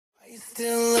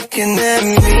Still looking at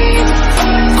me.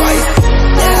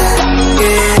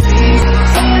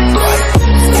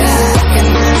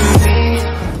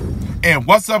 And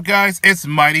what's up, guys? It's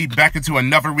Mighty back into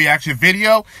another reaction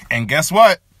video, and guess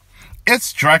what?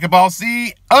 It's Dragon Ball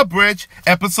Z Abridged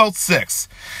Episode 6.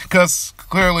 Because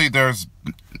clearly there's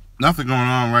nothing going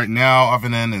on right now other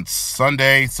than it's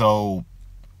Sunday, so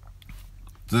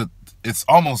it's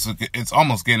almost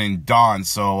getting dawn,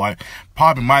 so I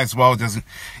probably might as well just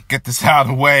get this out of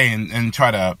the way and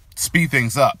try to speed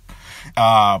things up.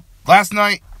 Last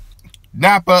night,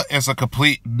 Nappa is a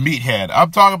complete meathead.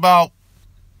 I'm talking about,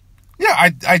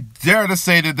 yeah, I dare to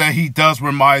say that he does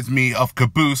remind me of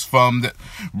Caboose from the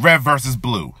Red vs.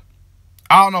 Blue.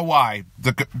 I don't know why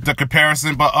the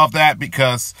comparison of that,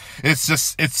 because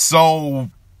it's so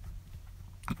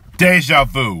deja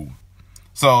vu.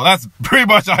 So that's pretty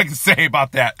much all I can say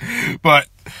about that. But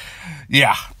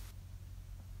yeah,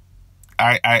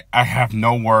 I have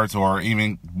no words or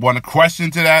even want to question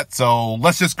to that. So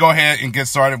let's just go ahead and get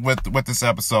started with this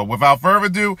episode. Without further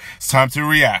ado, it's time to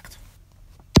react.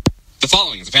 The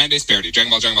following is a fan-based parody. Dragon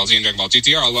Ball, Dragon Ball Z, and Dragon Ball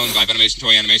GT are all owned by Funimation,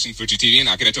 Toei Animation, Fuji TV, and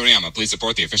Akira Toriyama. Please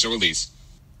support the official release.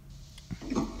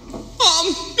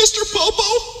 Mr. Popo,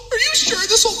 are you sure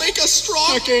this will make us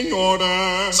strong? Pecking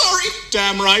order. Sorry.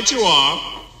 Damn right you are.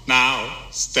 Now,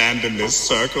 stand in this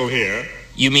circle here.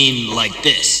 You mean like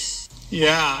this?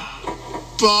 Yeah.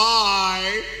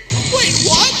 Bye. Wait,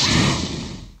 what?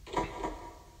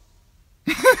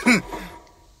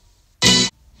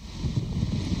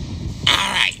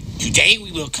 Alright, today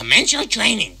we will commence your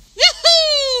training.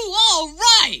 Yahoo!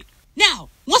 Alright! Now,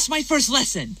 what's my first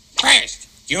lesson? First,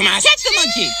 you must... Catch the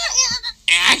monkey!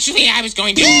 Actually, I was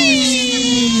going to...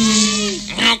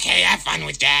 Okay, have fun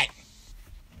with that.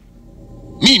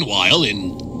 Meanwhile,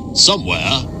 in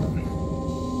somewhere...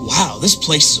 Wow, this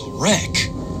place is a wreck.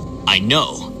 I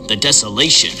know. The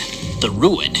desolation, the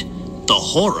ruin, the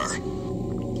horror.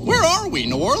 Where are we,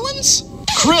 New Orleans?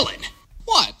 Krillin!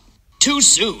 What? Too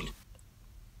soon.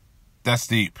 That's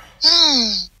deep.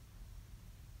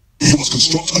 You must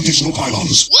construct additional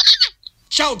pylons.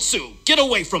 Chaozu, get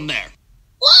away from there.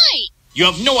 Why? You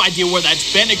have no idea where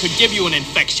that's been. It could give you an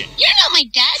infection. You're not my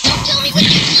dad. Don't tell me what to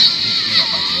do.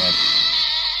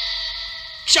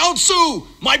 Chaozu,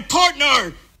 my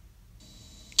partner!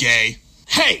 Gay.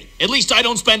 Hey, at least I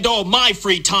don't spend all my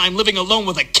free time living alone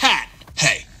with a cat.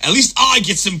 Hey, at least I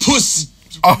get some puss.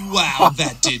 Oh. Wow,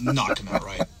 that did not come out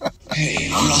right. Hey,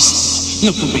 Russ,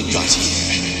 look what we got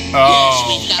here. Yes,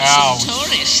 we've got ouch. some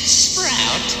tourists,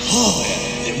 Sprout. Oh,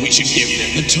 then we should give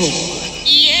them the tour.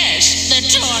 Yes, the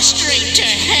tour straight to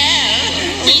hell,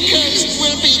 because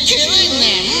we'll be killing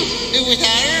them with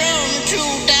our own two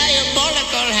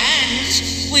diabolical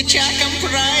hands, which are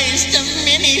comprised of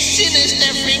many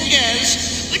sinister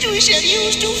fingers, which we shall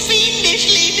use to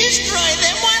fiendishly destroy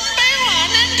them one by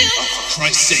one until... Oh, for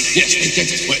Christ's sake, yes, they get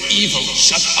it. We're evil.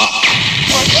 Shut up.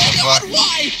 Oh, God,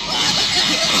 why?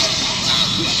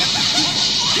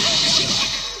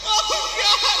 Oh,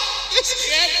 God, this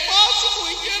can't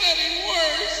possibly get any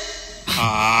worse.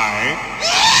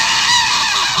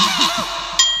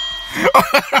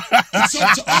 It's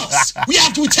up to us. We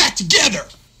have to attack together.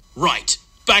 Right,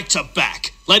 back to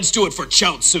back. Let's do it for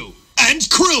Chaozu. And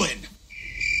Krillin.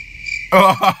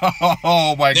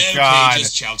 Oh my God. Okay,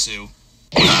 just Chaozu.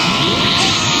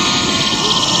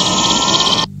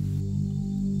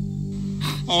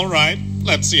 All right,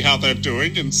 let's see how they're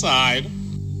doing inside.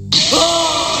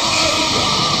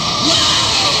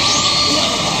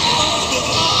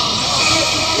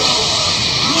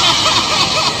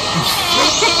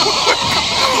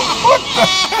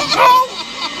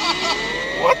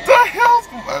 What the hell's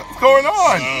going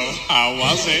on? So, how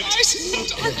was it?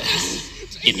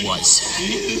 It was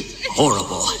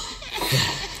horrible.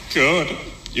 Good.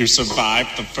 You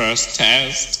survived the first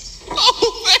test.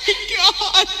 Oh, thank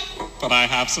God. But I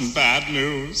have some bad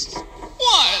news.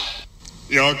 What?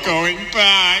 You're going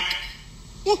back.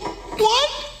 What?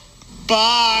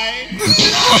 Bye. What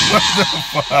the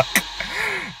fuck?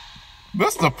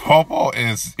 Mr. Popo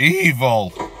is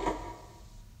evil.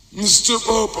 Mr.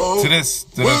 Popo, To this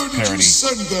where did parody. you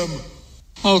send them?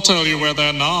 I'll tell you where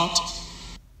they're not.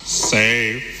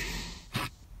 Safe.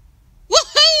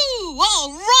 Woohoo!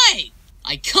 Alright!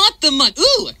 I caught the monkey.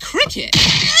 Ooh, a cricket!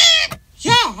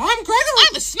 Yeah, I'm Gregory.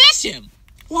 I'm gonna smash him!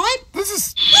 What? This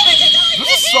is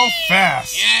so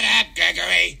fast. Shut up,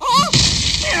 Gregory. Oh.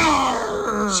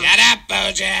 Shut up,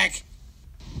 Bojack.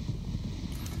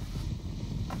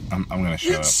 I'm gonna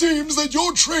shut It up. seems that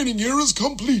your training here is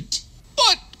complete.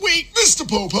 But wait, Mr.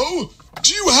 Popo,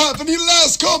 do you have any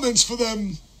last comments for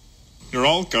them? You're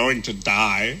all going to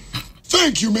die.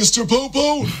 Thank you, Mr.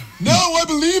 Popo. Now I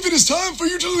believe it is time for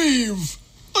you to leave.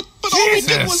 But all we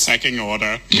did was pecking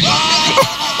order.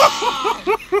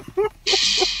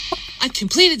 I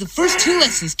completed the first 2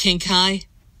 lessons, King Kai.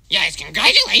 Yes,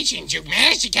 congratulations. You've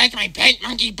managed to catch my pet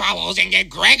monkey Bubbles and get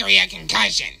Gregory a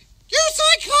concussion. You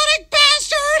psychotic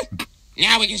bastard!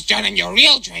 Now we can start on your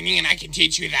real training and I can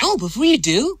teach you that. Oh, before you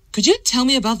do, could you tell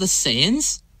me about the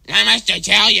Saiyans? Not much to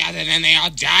tell you other than they all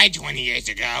died 20 years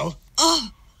ago.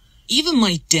 Even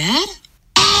my dad?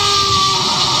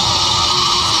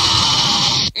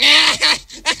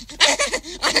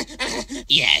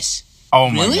 Yes. Oh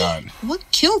my Really? God. What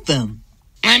killed them?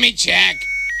 Let me check.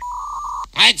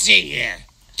 Let's see here.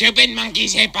 Stupid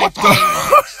monkeys hit by falling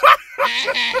rocks.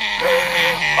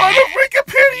 On the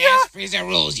Wikipedia? Yes, Frieza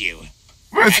rules you.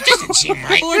 That doesn't seem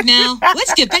right. Bored now.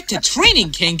 Let's get back to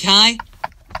training, King Kai.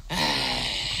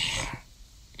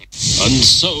 And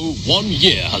so 1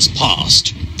 year has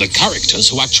passed. The characters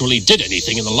who actually did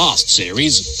anything in the last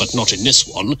series, but not in this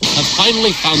one, have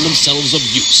finally found themselves of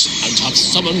use and have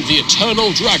summoned the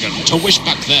Eternal Dragon to wish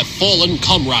back their fallen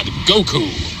comrade, Goku.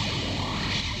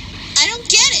 I don't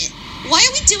get it. Why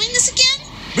are we doing this again?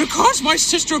 Because my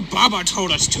sister Baba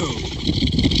told us to.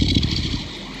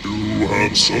 You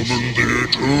have summoned the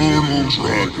Eternal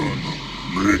Dragon.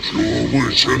 Make your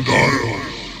wish and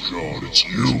God, it's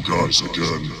you guys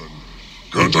again.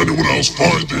 Can't anyone else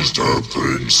find these damn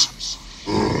things?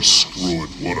 Screw it,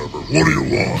 whatever. What do you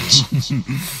want?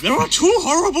 There are 2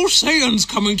 horrible Saiyans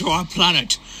coming to our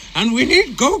planet, and we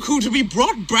need Goku to be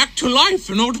brought back to life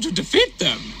in order to defeat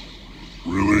them.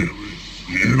 Really?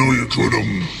 You know you could,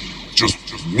 just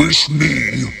wish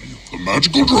me, the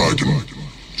magical dragon,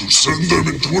 to send them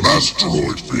into an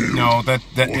asteroid field. No, that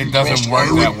it doesn't work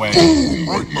that way. Boom,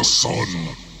 right in the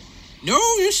sun. No,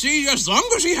 you see, as long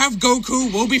as we have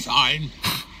Goku, we'll be fine.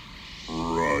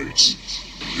 Right.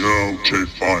 Yeah, okay,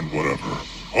 fine, whatever.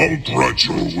 I'll grant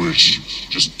your wish.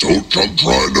 Just don't come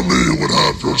crying to me when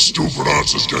half your stupid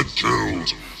asses get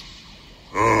killed.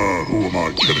 Who am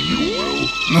I kidding you, Will?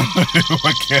 Who am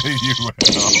I kidding you, Will?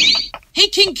 Hey,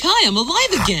 King Kai, I'm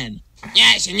alive again.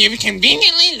 Yes, and you've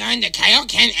conveniently learned the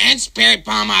Kaioken and Spirit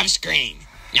Bomb off screen.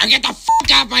 Now get the f***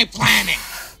 off my planet.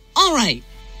 All right.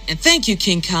 And thank you,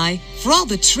 King Kai, for all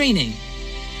the training.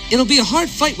 It'll be a hard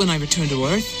fight when I return to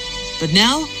Earth, but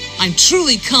now I'm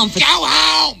truly confident. Go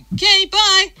home! Okay,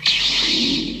 bye!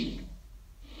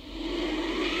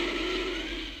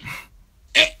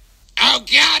 Oh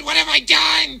God, what have I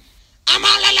done? I'm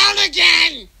all alone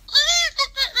again!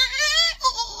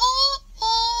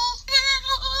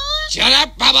 Shut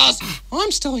up, Bubbles!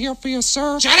 I'm still here for you,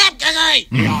 sir. Shut up, Gregory!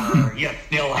 You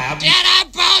still have me? Shut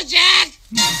up, Bojack!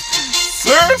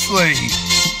 Seriously?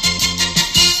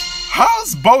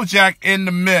 How's Bojack in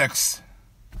the mix?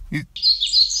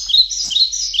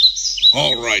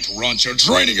 All right, Runt, your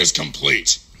training is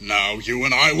complete. Now you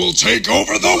and I will take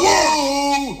over the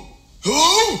world!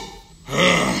 Hello?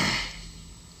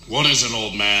 What is it,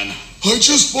 old man? I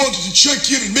just wanted to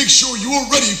check in and make sure you are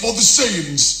ready for the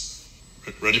Saiyans.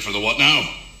 Ready for the what now?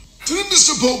 Didn't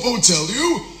Mr. Popo tell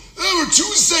you? There are 2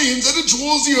 Saiyans headed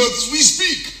towards the Earth as we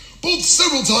speak, both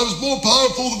several times more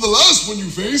powerful than the last one you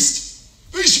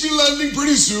faced. They should be landing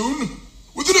pretty soon.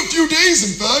 Within a few days,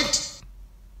 in fact.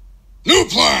 New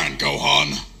plan,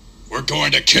 Gohan. We're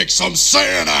going to kick some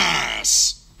Saiyan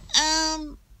ass.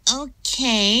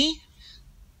 Okay.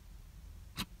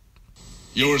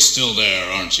 You're still there,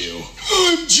 aren't you?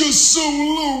 I'm just so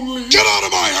lonely. Get out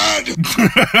of my head!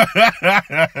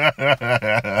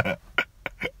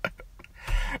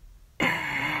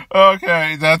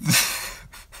 Okay, that's...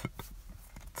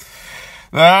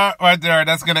 that right there,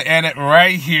 that's gonna end it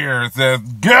right here. It says,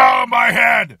 get out of my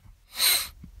head!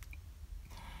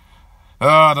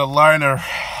 Oh, the liner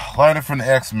from the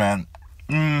X-Men.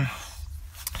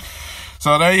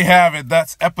 So there you have it.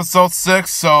 That's episode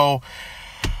 6. So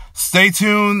stay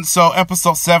tuned. So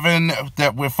episode 7,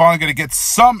 that we're finally gonna get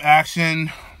some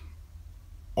action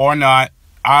or not.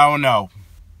 I don't know.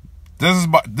 This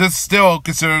is still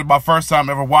considered my first time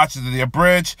ever watching the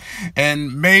Abridged,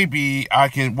 and maybe I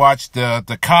can watch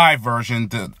the Kai version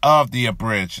of the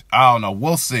Abridged. I don't know.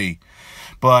 We'll see.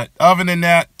 But other than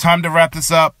that, time to wrap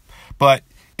this up. But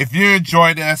if you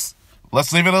enjoyed this,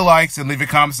 let's leave it a likes and leave a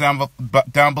comments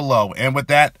down below. And with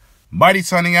that, Mighty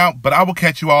signing out, but I will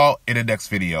catch you all in the next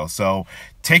video. So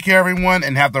take care, everyone,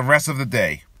 and have the rest of the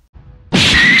day.